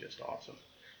kid was just awesome.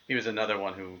 He was another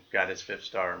one who got his 5th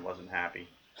star and wasn't happy.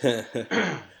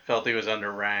 Felt he was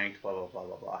underranked, blah, blah, blah,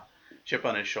 blah, blah. Chip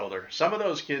on his shoulder. Some of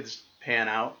those kids pan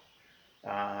out.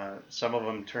 Some of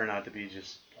them turn out to be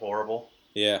just horrible.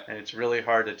 Yeah. And it's really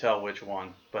hard to tell which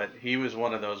one. But he was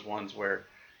one of those ones where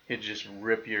he'd just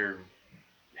rip your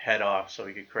head off so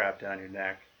he could crap down your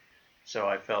neck. So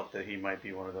I felt that he might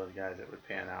be one of those guys that would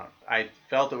pan out. I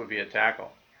felt it would be a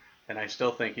tackle. And I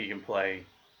still think he can play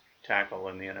tackle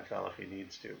in the NFL if he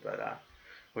needs to. But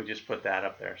we just put that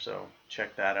up there. So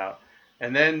check that out.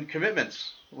 And then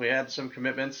commitments. We had some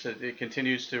commitments. It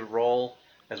continues to roll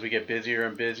as we get busier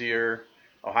and busier.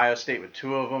 Ohio State with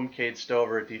 2 of them. Cade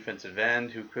Stover, a defensive end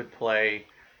who could play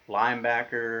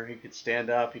linebacker. He could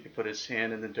stand up. He could put his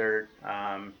hand in the dirt.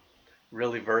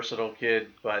 Really versatile kid.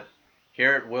 But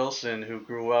Garrett Wilson, who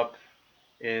grew up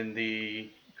in the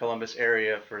Columbus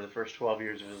area for the first 12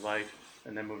 years of his life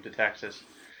and then moved to Texas,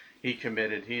 he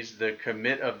committed. He's the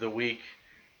commit of the week.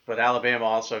 But Alabama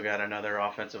also got another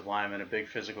offensive lineman, a big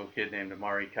physical kid named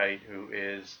Amari Kite, who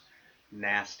is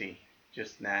nasty,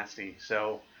 just nasty.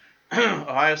 So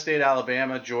Ohio State,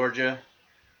 Alabama, Georgia,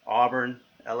 Auburn,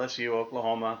 LSU,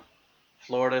 Oklahoma,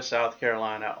 Florida, South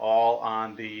Carolina, all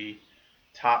on the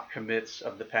top commits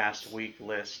of the past week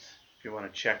list, if you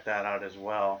want to check that out as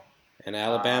well. And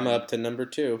Alabama up to number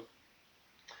 2.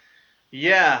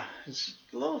 Yeah, it's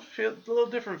a little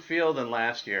different feel than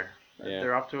last year. Yeah.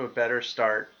 They're off to a better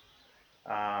start.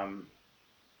 Um,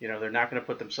 they're not going to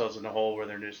put themselves in a hole where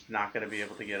they're just not going to be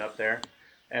able to get up there.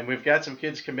 And we've got some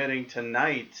kids committing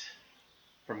tonight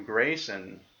from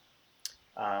Grayson.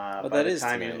 Oh, By that the is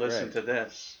time you tonight, listen right? to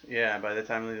this, yeah, by the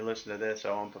time you listen to this,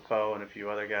 Owen Popo and a few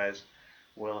other guys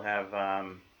will have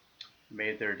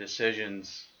made their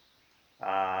decisions.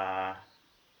 Uh,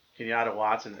 Kenyatta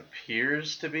Watson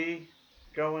appears to be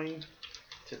going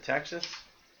to Texas.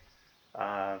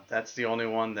 That's the only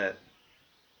one that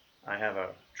I have a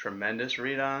tremendous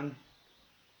read on.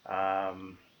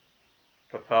 Um,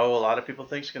 Popo, a lot of people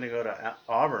think is going to go to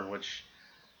Auburn, which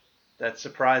that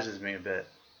surprises me a bit.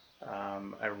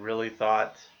 I really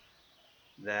thought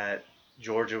that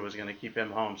Georgia was going to keep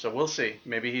him home, so we'll see.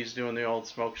 Maybe he's doing the old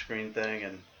smokescreen thing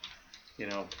and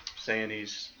saying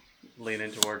he's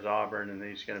leaning towards Auburn and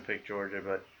he's going to pick Georgia.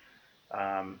 But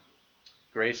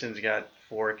Grayson's got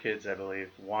 4 kids, I believe.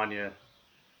 Wanya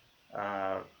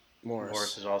uh, Morris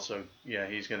Morris. is also, yeah,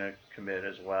 he's going to commit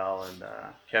as well, and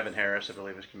Kevin Harris, I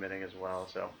believe, is committing as well.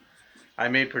 So I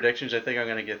made predictions. I think I'm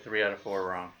going to get 3 out of 4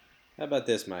 wrong. How about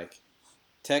this, Mike?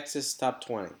 Texas top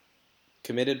 20.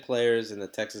 Committed players in the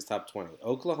Texas top 20.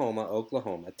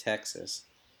 Oklahoma, Texas,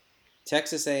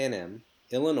 Texas A&M,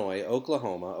 Illinois,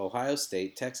 Oklahoma, Ohio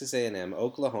State, Texas A&M,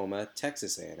 Oklahoma,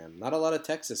 Texas A&M. Not a lot of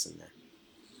Texas in there.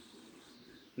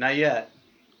 Not yet.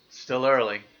 Still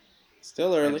early.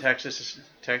 Still And early.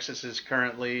 Texas is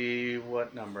currently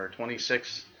what number?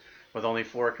 26, with only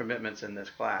 4 commitments in this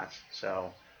class.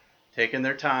 So taking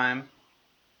their time.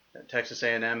 Texas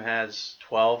A&M has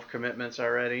 12 commitments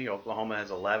already. Oklahoma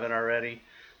has 11 already.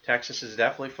 Texas is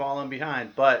definitely falling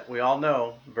behind, but we all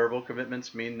know verbal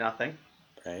commitments mean nothing.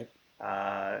 Right.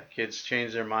 Kids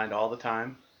change their mind all the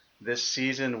time. This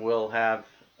season will have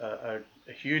a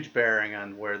huge bearing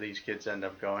on where these kids end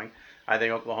up going. I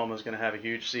think Oklahoma is going to have a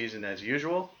huge season as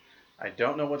usual. I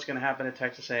don't know what's going to happen at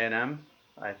Texas A&M.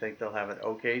 I think they'll have an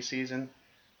okay season.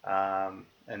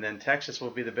 And then Texas will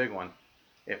be the big one.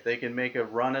 If they can make a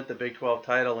run at the Big 12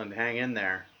 title and hang in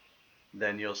there,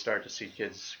 then you'll start to see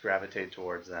kids gravitate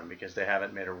towards them because they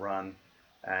haven't made a run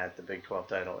at the Big 12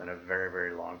 title in a very,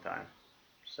 very long time.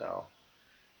 So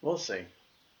we'll see.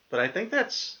 But I think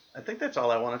that's all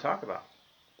I want to talk about.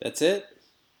 That's it.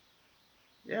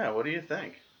 Yeah, what do you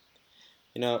think?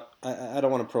 I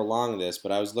don't want to prolong this,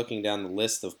 but I was looking down the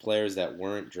list of players that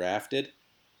weren't drafted.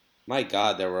 My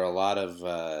God, there were a lot of,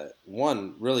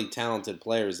 one, really talented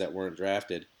players that weren't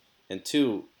drafted, and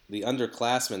two, the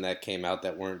underclassmen that came out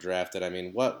that weren't drafted. I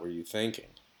mean, what were you thinking?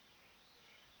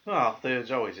 Well,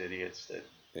 there's always idiots that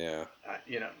Yeah.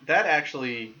 that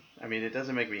actually. I mean, it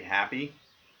doesn't make me happy,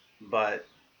 but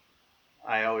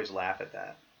I always laugh at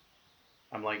that.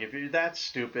 I'm like, if you're that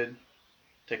stupid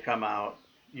to come out,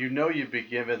 you've been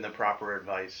given the proper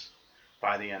advice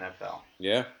by the NFL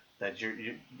Yeah. that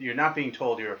you're not being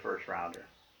told you're a first rounder.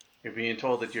 You're being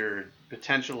told that you're a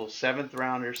potential 7th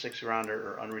rounder, 6th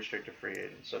rounder, or unrestricted free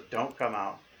agent. So don't come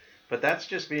out. But that's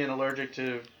just being allergic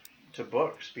to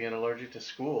books, being allergic to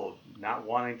school, not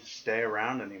wanting to stay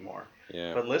around anymore.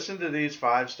 Yeah. But listen to these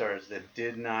 5 stars that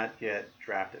did not get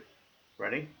drafted.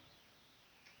 Ready?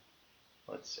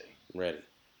 Let's see. Ready.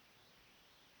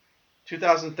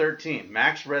 2013,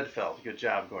 Max Redfeld. Good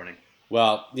job, Gorney.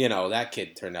 Well, that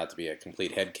kid turned out to be a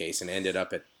complete head case and ended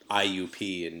up at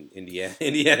IUP in Indiana,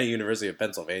 Indiana University of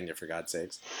Pennsylvania, for God's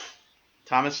sakes.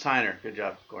 Thomas Tyner. Good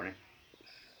job, Gorney.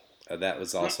 That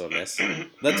was also a miss.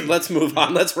 Let's move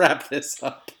on. Let's wrap this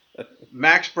up.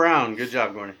 Max Brown. Good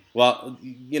job, Gorney. Well,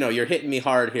 you're hitting me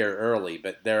hard here early,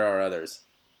 but there are others.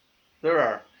 There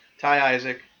are Ty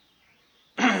Isaac,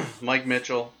 Mike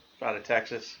Mitchell out of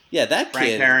Texas. Yeah, that Frank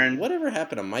kid. Herron. Whatever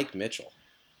happened to Mike Mitchell?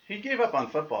 He gave up on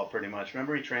football pretty much.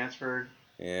 Remember, he transferred.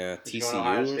 Yeah, He was TCU going to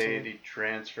Ohio or State. something? He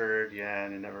transferred. Yeah,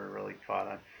 and he never really caught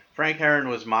on. Frank Herron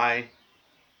was my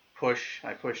push.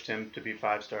 I pushed him to be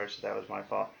 5 stars, so that was my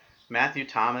fault. Matthew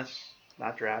Thomas,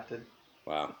 not drafted,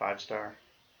 Wow. 5-star.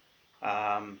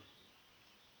 Kyle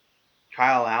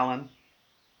Allen,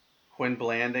 Quinn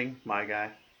Blanding, my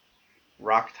guy.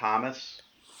 Rock Thomas,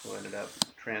 who ended up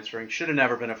transferring. Should have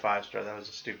never been a 5-star. That was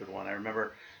a stupid one. I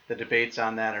remember the debates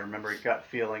on that. I remember gut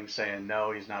feeling saying,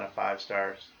 no, he's not a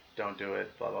 5-star. Don't do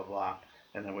it, blah, blah, blah.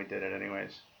 And then we did it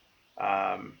anyways.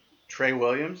 Trey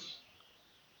Williams,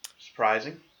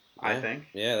 surprising, I think.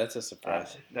 Yeah, that's a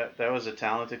surprise. That was a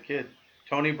talented kid.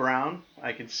 Tony Brown,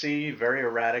 I can see, very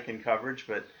erratic in coverage,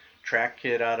 but track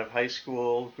kid out of high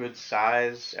school, good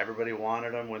size. Everybody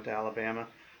wanted him, went to Alabama.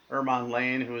 Ermon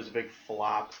Lane, who was a big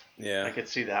flop. Yeah. I could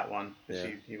see that one because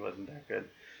Yeah. he wasn't that good.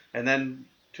 And then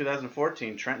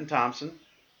 2014, Trenton Thompson,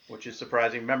 which is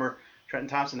surprising. Remember, Trenton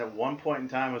Thompson at one point in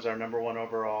time was our number 1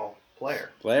 overall player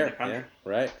in the country.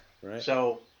 Yeah, right.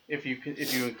 So if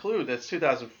you include that's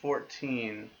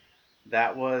 2014,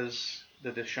 that was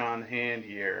the Deshaun Hand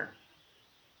year.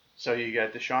 So you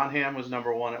got Deshaun Hand was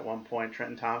number 1 at one point.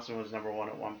 Trenton Thompson was number 1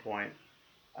 at one point.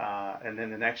 And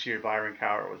then the next year, Byron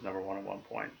Cowart was number 1 at one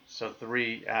point. So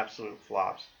 3 absolute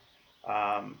flops.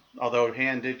 Although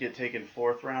Hand did get taken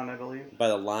 4th round, I believe. By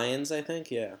the Lions, I think,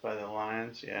 yeah. By the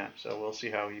Lions, yeah. So we'll see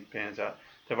how he pans out.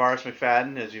 Tavares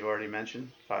McFadden, as you've already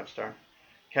mentioned, 5-star.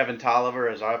 Kevin Tolliver,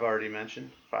 as I've already mentioned,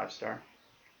 5-star.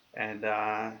 And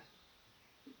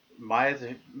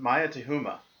Maya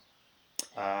Tahuma.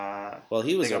 Well,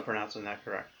 he was. I think I'm pronouncing that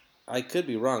correct. I could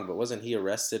be wrong, but wasn't he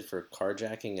arrested for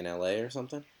carjacking in L.A. or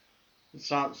something?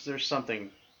 There's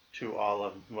something to all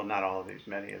of, well, not all of these,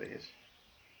 many of these.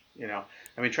 You know,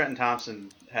 I mean, Trenton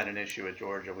Thompson had an issue at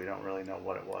Georgia. We don't really know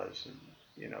what it was. And,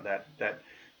 you know, that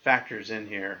factors in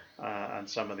here on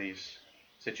some of these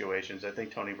situations. I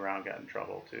think Tony Brown got in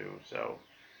trouble too. So,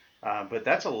 but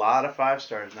that's a lot of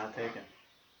 5-stars not taken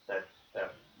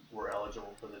that were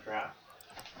eligible for the draft.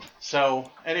 So,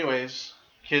 anyways,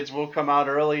 kids will come out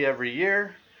early every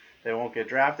year. They won't get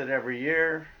drafted every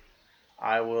year.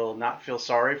 I will not feel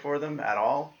sorry for them at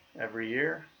all every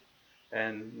year,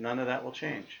 and none of that will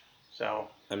change. So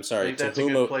I'm sorry, I think that's a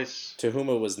good place.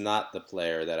 Tahuma was not the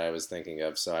player that I was thinking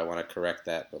of, so I want to correct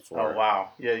that before. Oh wow,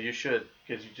 yeah, you should,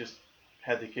 because you just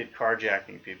had the kid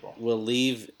carjacking people. Will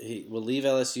leave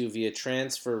LSU via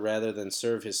transfer rather than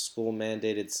serve his school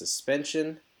mandated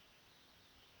suspension.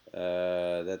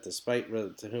 That despite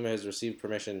Tahuma has received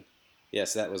permission.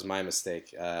 Yes, that was my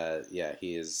mistake. Yeah,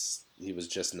 he was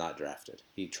just not drafted.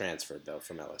 He transferred though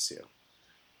from LSU.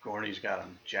 Gorney's got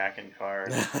him jacking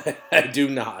cars. I do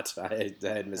not. I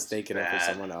had mistaken him for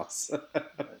someone else.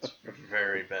 That's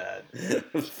very bad.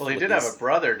 Well, he did have a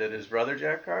brother. Did his brother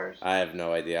jack cars? I have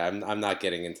no idea. I'm not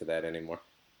getting into that anymore.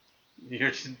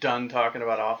 You're just done talking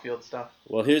about off-field stuff?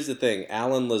 Well, here's the thing.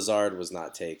 Alan Lazard was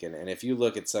not taken. And if you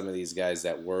look at some of these guys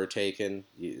that were taken,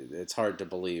 it's hard to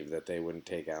believe that they wouldn't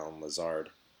take Alan Lazard.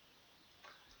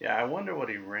 Yeah, I wonder what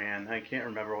he ran. I can't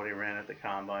remember what he ran at the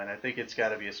combine. I think it's got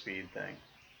to be a speed thing.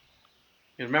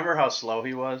 You remember how slow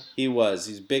he was? He was.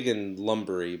 He's big and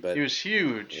lumbery, but... He was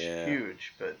huge,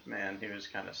 huge, but, man, he was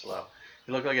kind of slow.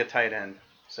 He looked like a tight end,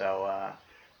 so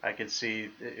I can see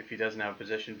if he doesn't have a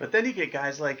position. But then you get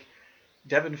guys like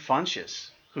Devin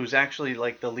Funchess, who's actually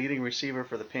like the leading receiver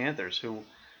for the Panthers, who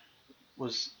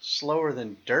was slower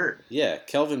than dirt. Yeah,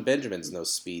 Kelvin Benjamin's no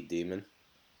speed demon.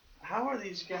 How are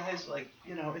these guys like,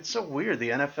 you know, it's so weird. The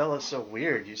NFL is so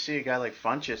weird. You see a guy like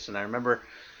Funchess, and I remember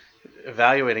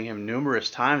evaluating him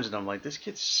numerous times, and I'm like, this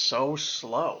kid's so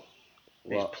slow.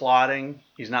 He's plodding.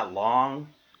 He's not long,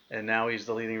 and now he's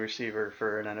the leading receiver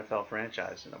for an NFL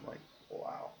franchise, and I'm like,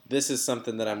 wow. This is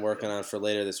something that I'm working on for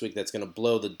later this week that's going to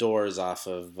blow the doors off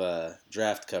of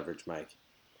draft coverage, Mike.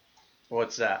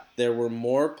 What's that? There were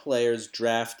more players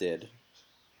drafted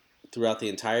throughout the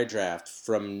entire draft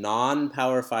from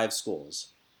non-Power 5 schools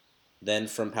than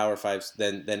from Power 5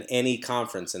 than any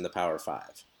conference in the Power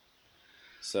 5.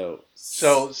 So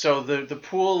the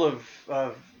pool of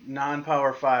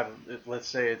non-Power 5, let's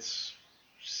say it's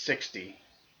 60,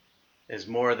 is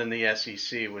more than the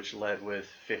SEC, which led with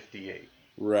 58.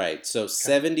 Right. So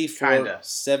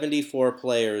 74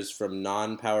 players from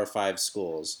non-Power 5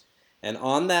 schools. And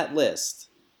on that list,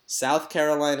 South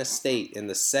Carolina State in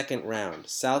the second round,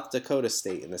 South Dakota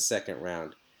State in the second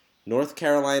round, North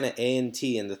Carolina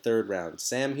A&T in the third round,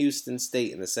 Sam Houston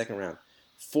State in the second round,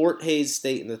 Fort Hays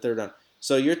State in the third round.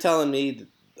 So you're telling me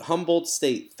Humboldt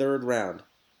State, third round.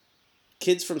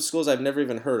 Kids from schools I've never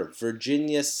even heard of.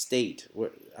 Virginia State.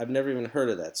 I've never even heard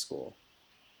of that school.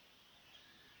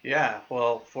 Yeah,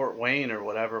 well, Fort Wayne or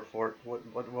whatever. What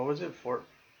was it?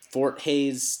 Fort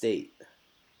Hays State.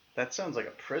 That sounds like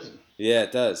a prison. Yeah,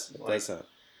 it does. It does sound.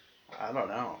 I don't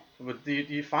know. But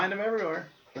you find them everywhere.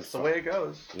 That's the way it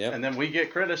goes. Yep. And then we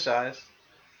get criticized.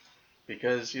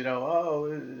 Because,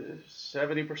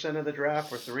 70% of the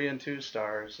draft were 3 and 2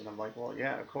 stars. And I'm like, well,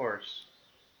 yeah, of course.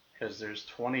 Because there's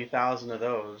 20,000 of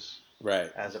those.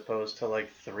 Right. As opposed to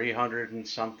like 300 and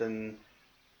something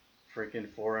freaking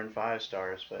 4 and 5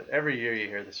 stars. But every year you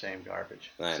hear the same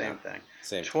garbage. Same thing.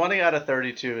 Same. 20 out of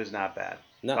 32 is not bad.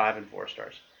 No. 5 and 4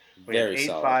 stars. We Very had 8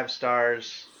 solid. 5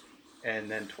 stars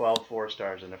and then 12 4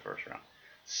 stars in the first round.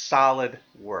 Solid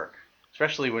work.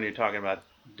 Especially when you're talking about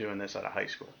doing this out of high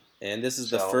school. And this is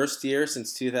the first year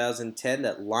since 2010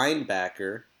 that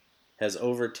linebacker has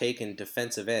overtaken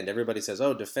defensive end. Everybody says,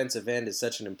 oh, defensive end is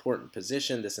such an important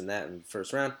position, this and that in the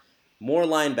first round. More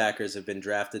linebackers have been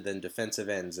drafted than defensive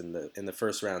ends in the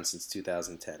first round since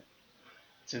 2010.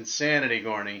 It's insanity,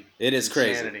 Gorney. It is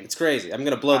crazy. It's crazy. I'm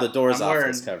going to blow the doors off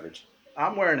this coverage.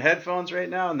 I'm wearing headphones right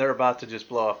now, and they're about to just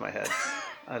blow off my head.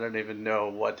 I don't even know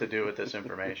what to do with this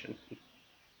information.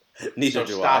 Neither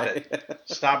do stop I. it.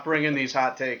 Stop bringing these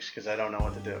hot takes because I don't know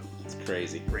what to do. It's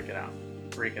crazy. Freaking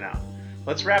out.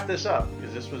 Let's wrap this up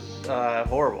because this was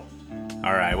horrible.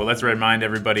 All right. Well, let's remind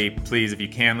everybody, please, if you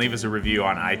can, leave us a review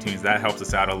on iTunes. That helps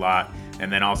us out a lot.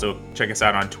 And then also check us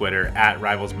out on Twitter at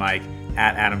RivalsMike,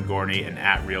 at Adam Gorney, and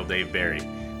at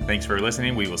RealDaveBerry. Thanks for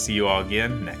listening. We will see you all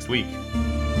again next week.